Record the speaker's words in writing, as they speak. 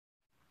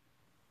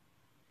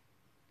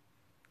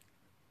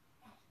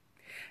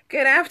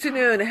Good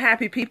afternoon,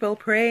 happy people.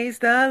 Praise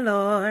the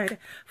Lord,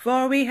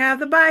 for we have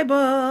the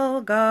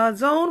Bible,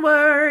 God's own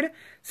word.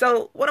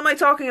 So, what am I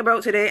talking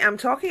about today? I'm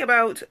talking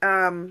about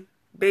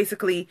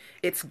basically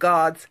it's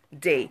God's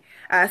day.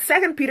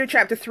 2 Peter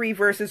chapter 3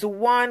 verses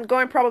 1,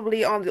 going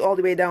probably on all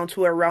the way down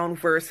to around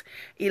verse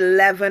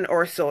 11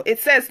 or so. It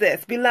says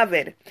this: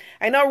 Beloved,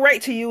 I now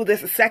write to you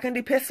this second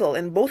epistle,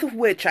 in both of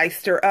which I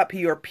stir up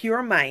your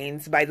pure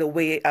minds by the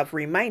way of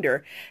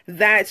reminder,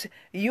 that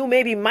you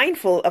may be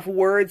mindful of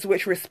words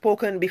which were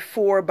spoken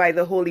before by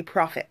the holy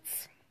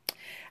prophets,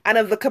 and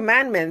of the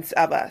commandments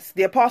of us,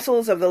 the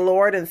apostles of the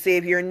Lord and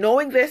Savior,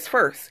 knowing this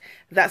first,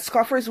 that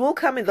scoffers will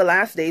come in the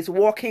last days,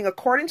 walking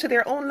according to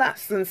their own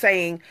lusts, and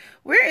saying,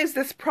 Where is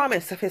this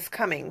promise of his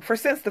coming? For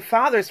since the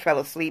fathers fell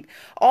asleep,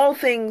 all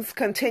things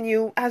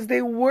continue as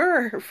they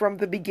were from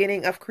the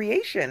beginning of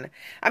creation.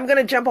 I'm going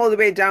to jump all the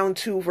way down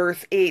to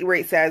verse 8, where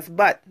it says,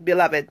 But,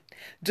 beloved,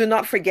 do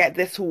not forget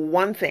this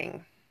one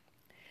thing,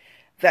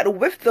 that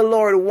with the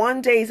Lord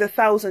 1 day is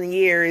 1,000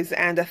 years,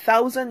 and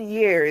 1,000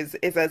 years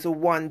is as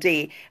one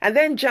day. And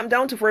then jump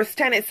down to verse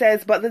 10, it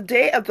says, But the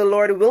day of the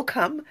Lord will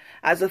come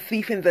as a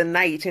thief in the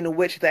night, in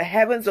which the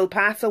heavens will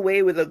pass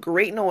away with a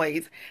great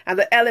noise, and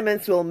the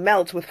elements will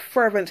melt with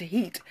fervent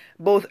heat.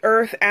 Both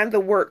earth and the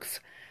works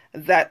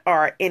that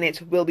are in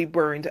it will be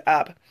burned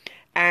up.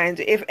 And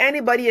if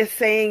anybody is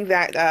saying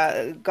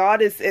that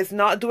God is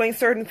not doing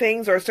certain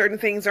things, or certain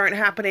things aren't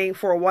happening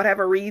for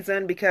whatever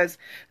reason because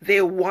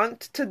they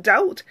want to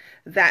doubt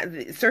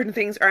that certain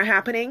things are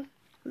happening,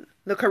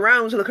 look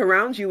around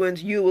you, and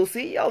you will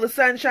see, the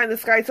sunshine, the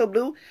sky so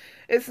blue.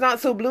 It's not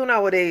so blue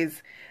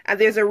nowadays. And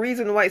there's a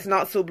reason why it's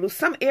not so blue.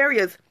 Some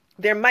areas,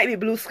 there might be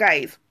blue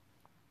skies.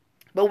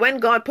 But when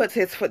God puts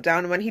his foot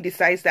down, when he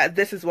decides that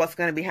this is what's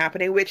going to be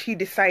happening, which he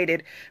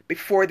decided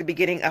before the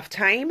beginning of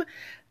time,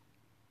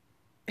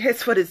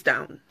 his foot is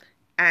down.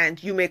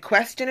 And you may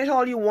question it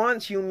all you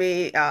want. You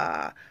may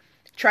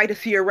try to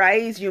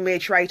theorize. You may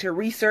try to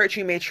research.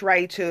 You may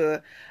try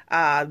to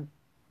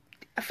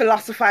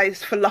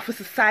philosophize. Was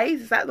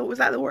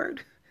that the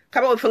word?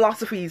 Come up with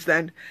philosophies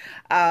then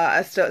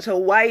as to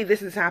why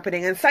this is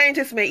happening. And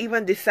scientists may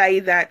even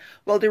decide that,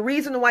 well, the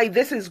reason why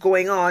this is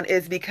going on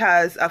is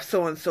because of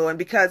so-and-so, and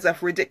because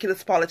of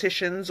ridiculous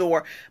politicians,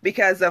 or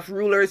because of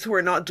rulers who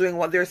are not doing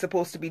what they're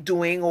supposed to be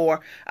doing,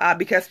 or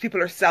because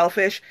people are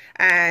selfish.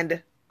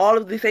 And all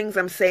of the things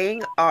I'm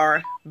saying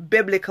are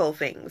biblical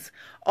things.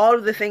 All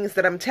of the things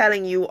that I'm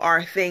telling you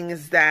are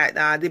things that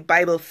the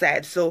Bible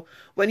said. So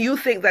when you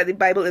think that the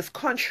Bible is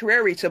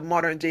contrary to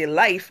modern day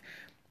life,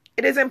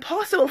 it is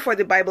impossible for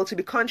the Bible to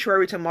be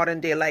contrary to modern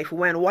day life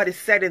when what is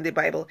said in the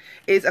Bible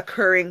is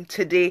occurring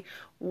today.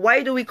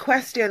 Why do we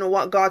question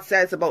what God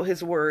says about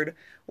his word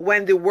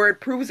when the word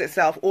proves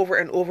itself over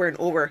and over and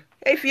over?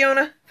 Hey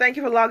Fiona, thank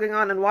you for logging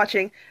on and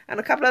watching. And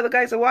a couple other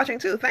guys are watching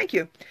too. Thank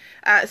you.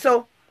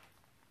 So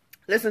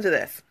listen to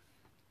this.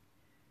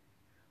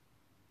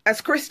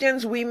 As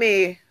Christians, we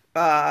may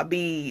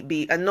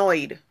be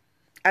annoyed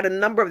at a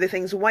number of the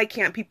things. Why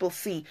can't people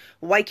see?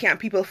 Why can't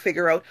people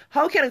figure out?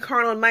 How can a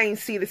carnal mind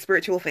see the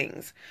spiritual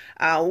things?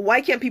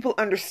 Why can't people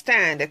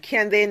understand?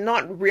 Can they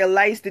not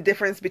realize the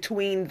difference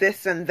between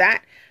this and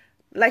that?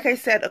 Like I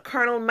said, a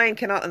carnal mind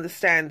cannot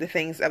understand the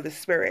things of the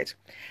spirit.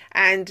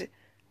 And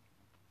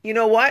you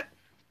know what?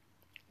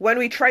 When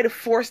we try to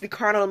force the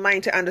carnal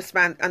mind to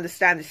understand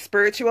the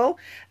spiritual,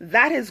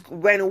 that is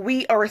when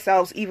we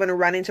ourselves even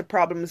run into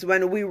problems,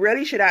 when we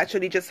really should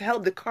actually just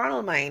help the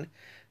carnal mind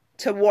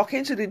to walk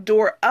into the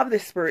door of the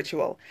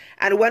spiritual.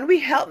 And when we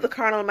help the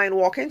carnal mind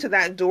walk into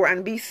that door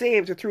and be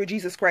saved through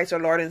Jesus Christ, our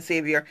Lord and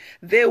Savior,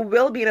 they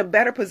will be in a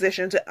better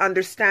position to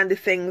understand the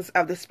things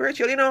of the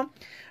spiritual.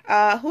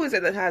 Who is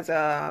it that has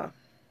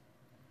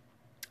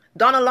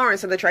Donna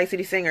Lawrence and the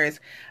Tri-City Singers?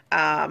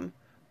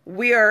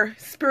 We are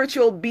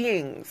spiritual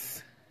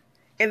beings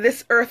in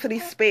this earthly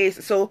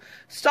space. So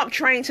stop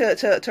trying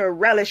to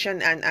relish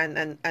and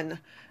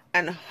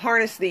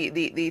harness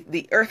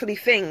the earthly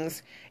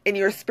things in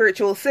your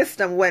spiritual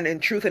system, when in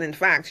truth and in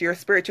fact your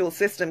spiritual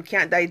system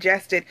can't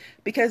digest it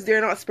because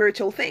they're not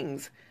spiritual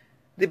things.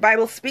 The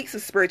Bible speaks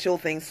of spiritual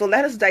things, so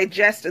let us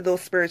digest those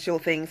spiritual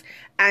things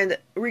and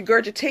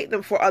regurgitate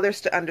them for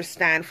others to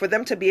understand, for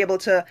them to be able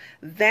to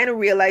then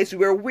realize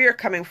where we're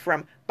coming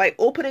from by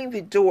opening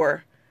the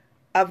door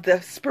of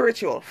the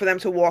spiritual for them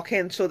to walk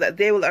in, so that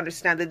they will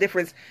understand the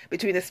difference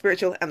between the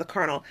spiritual and the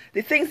carnal.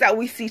 The things that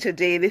we see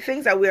today, the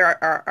things that we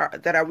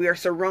are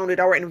surrounded,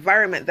 our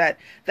environment that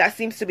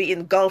seems to be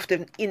engulfed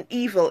in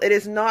evil. It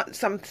is not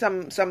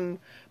some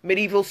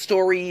medieval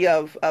story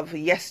of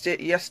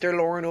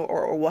yesterlorn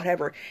or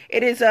whatever.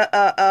 It is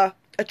a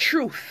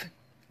truth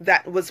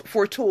that was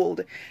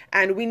foretold,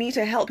 and we need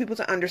to help people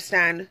to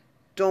understand.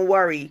 Don't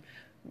worry.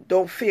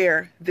 Don't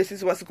fear. This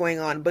is what's going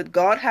on. But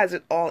God has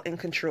it all in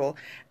control,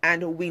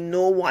 and we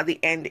know what the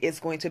end is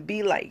going to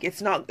be like.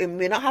 It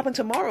may not happen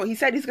tomorrow. He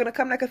said he's going to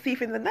come like a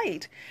thief in the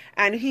night.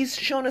 And he's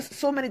shown us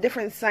so many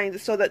different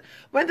signs so that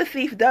when the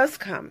thief does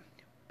come,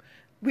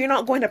 we're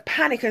not going to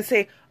panic and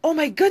say, oh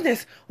my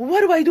goodness,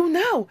 what do I do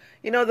now?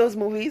 You know those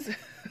movies?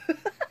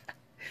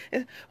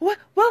 Well.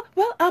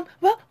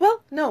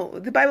 No,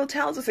 the Bible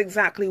tells us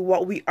exactly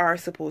what we are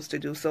supposed to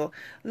do. So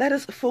let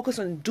us focus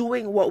on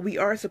doing what we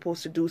are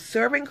supposed to do,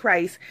 serving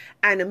Christ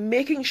and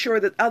making sure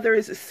that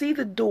others see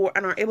the door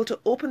and are able to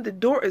open the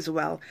door as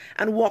well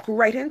and walk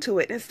right into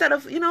it instead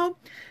of, beating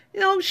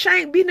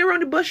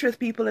around the bush with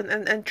people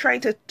and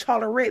trying to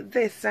tolerate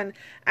this and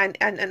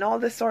all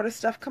this sort of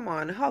stuff. Come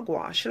on,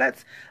 hogwash.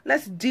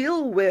 Let's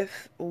deal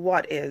with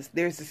what is.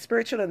 There's the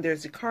spiritual and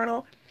there's the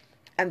carnal.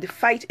 And the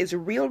fight is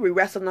real. We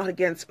wrestle not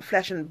against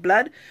flesh and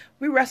blood.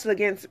 We wrestle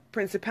against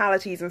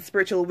principalities and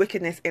spiritual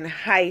wickedness in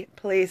high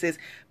places.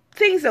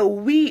 Things that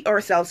we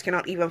ourselves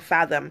cannot even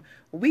fathom.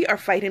 We are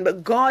fighting,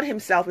 but God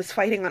himself is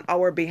fighting on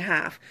our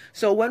behalf.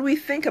 So when we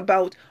think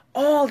about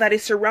all that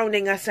is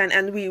surrounding us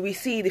and we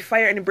see the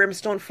fire and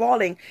brimstone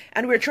falling,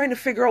 and we're trying to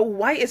figure out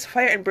why is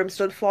fire and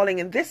brimstone falling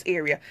in this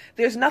area.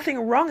 There's nothing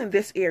wrong in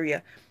this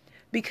area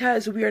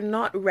because we are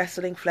not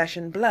wrestling flesh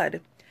and blood.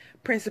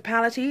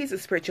 Principalities and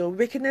spiritual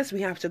wickedness,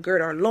 we have to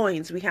gird our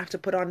loins, we have to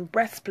put on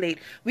breastplate,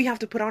 we have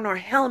to put on our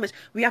helmet,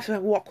 we have to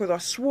walk with our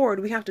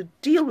sword, we have to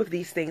deal with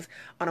these things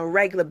on a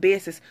regular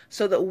basis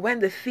so that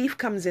when the thief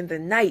comes in the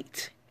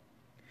night,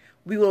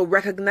 we will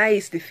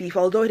recognize the thief.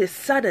 Although it is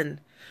sudden,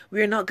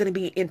 we are not going to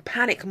be in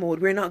panic mode.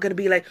 We're not going to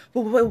be like,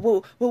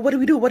 whoa, what do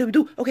we do? What do we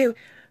do? Okay,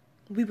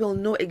 we will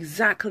know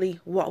exactly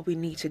what we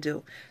need to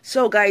do.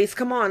 So guys,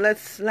 come on,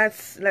 let's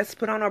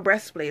put on our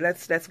breastplate.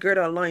 Let's gird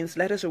our loins.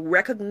 Let us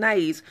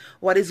recognize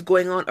what is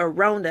going on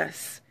around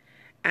us.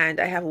 And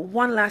I have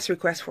one last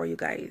request for you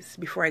guys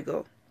before I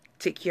go.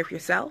 Take care of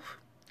yourself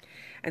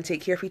and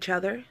take care of each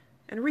other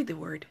and read the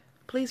word.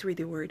 Please read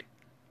the word.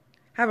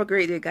 Have a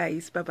great day,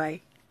 guys. Bye-bye.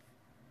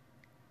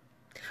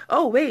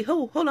 Oh, wait,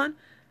 hold on.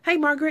 Hey,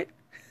 Margaret.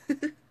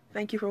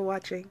 Thank you for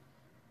watching.